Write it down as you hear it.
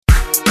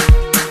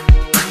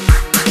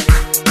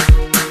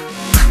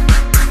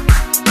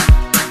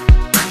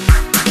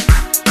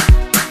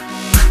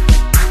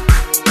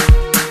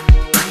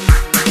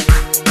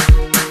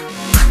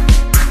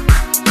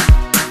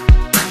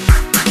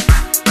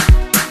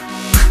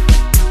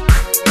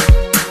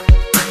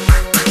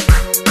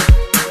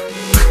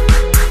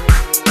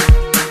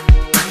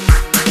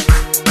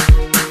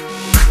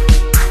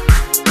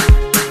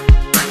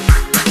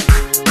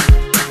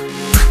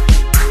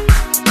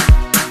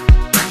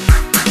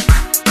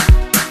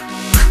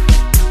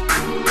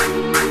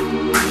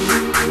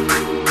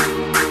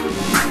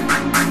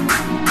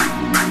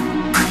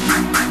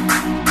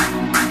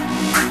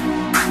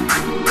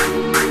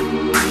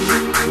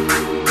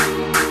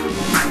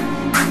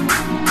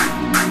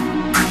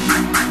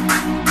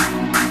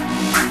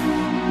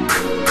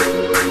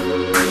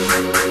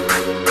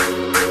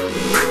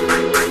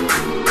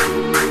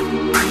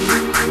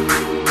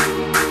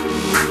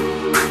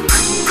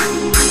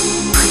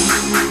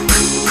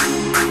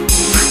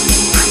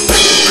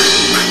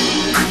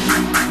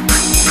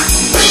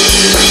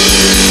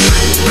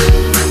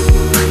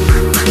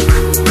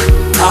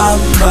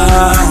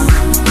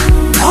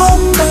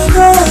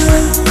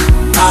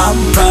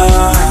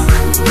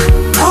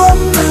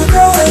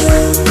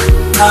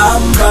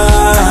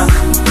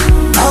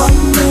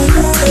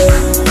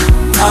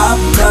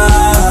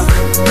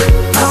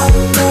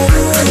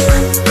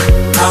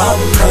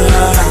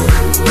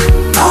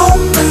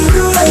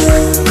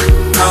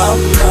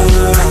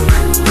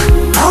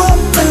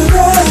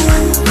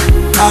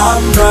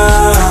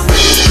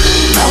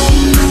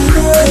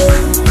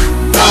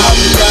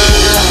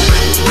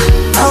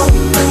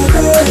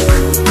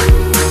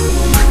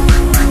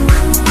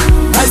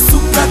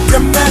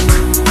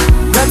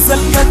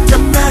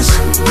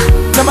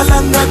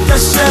Lamalanga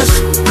kashesh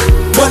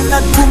Bona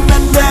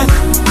kumele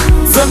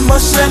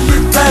Zonmosheli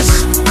tash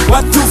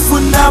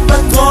Watufuna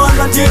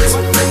bandona dit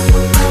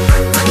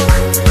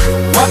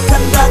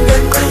Wakandange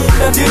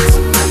nqila dit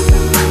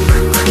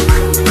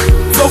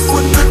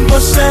Zofunun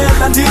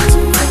moshela dit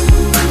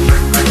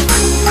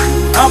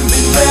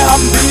Ambile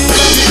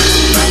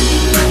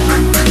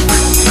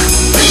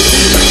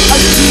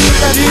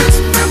dit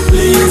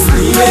Please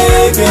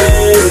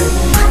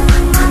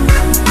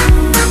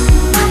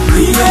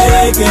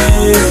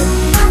niege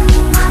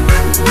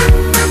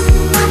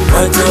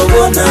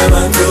Wajobona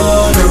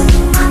bandono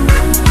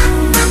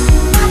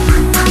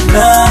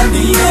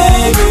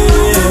Nandiege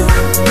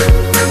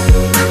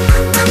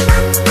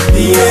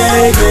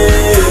Diege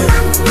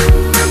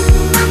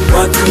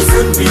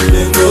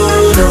Watufundile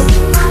ngono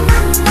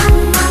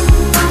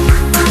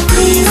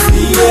Please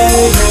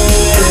diege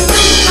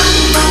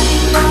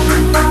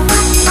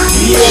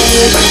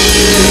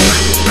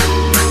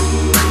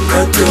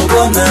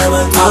Wajobona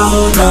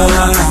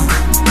bandono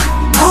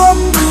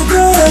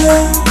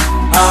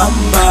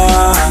Hamba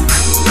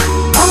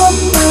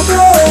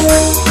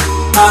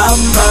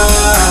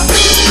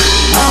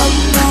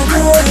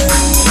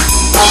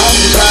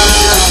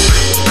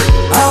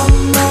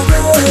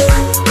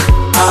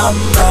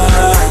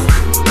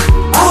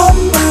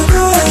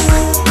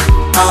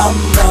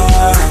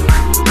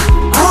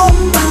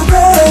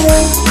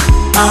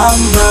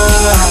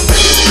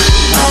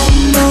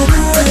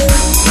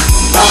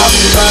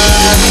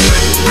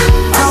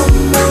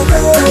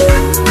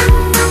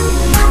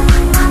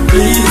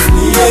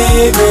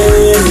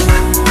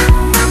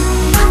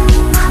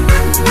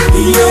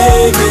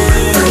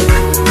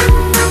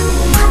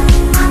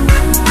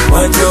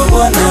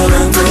Wajobona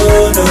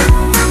bandono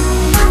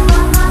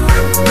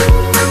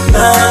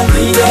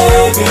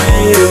Nandiege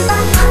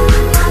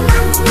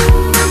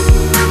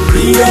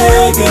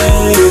Diege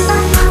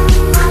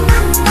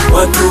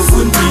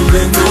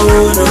Watufundile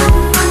ngono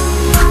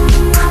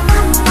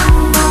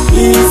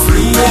Please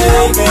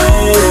diege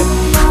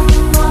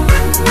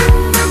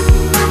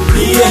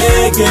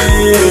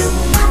Diege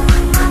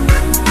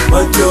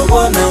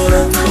Wajobona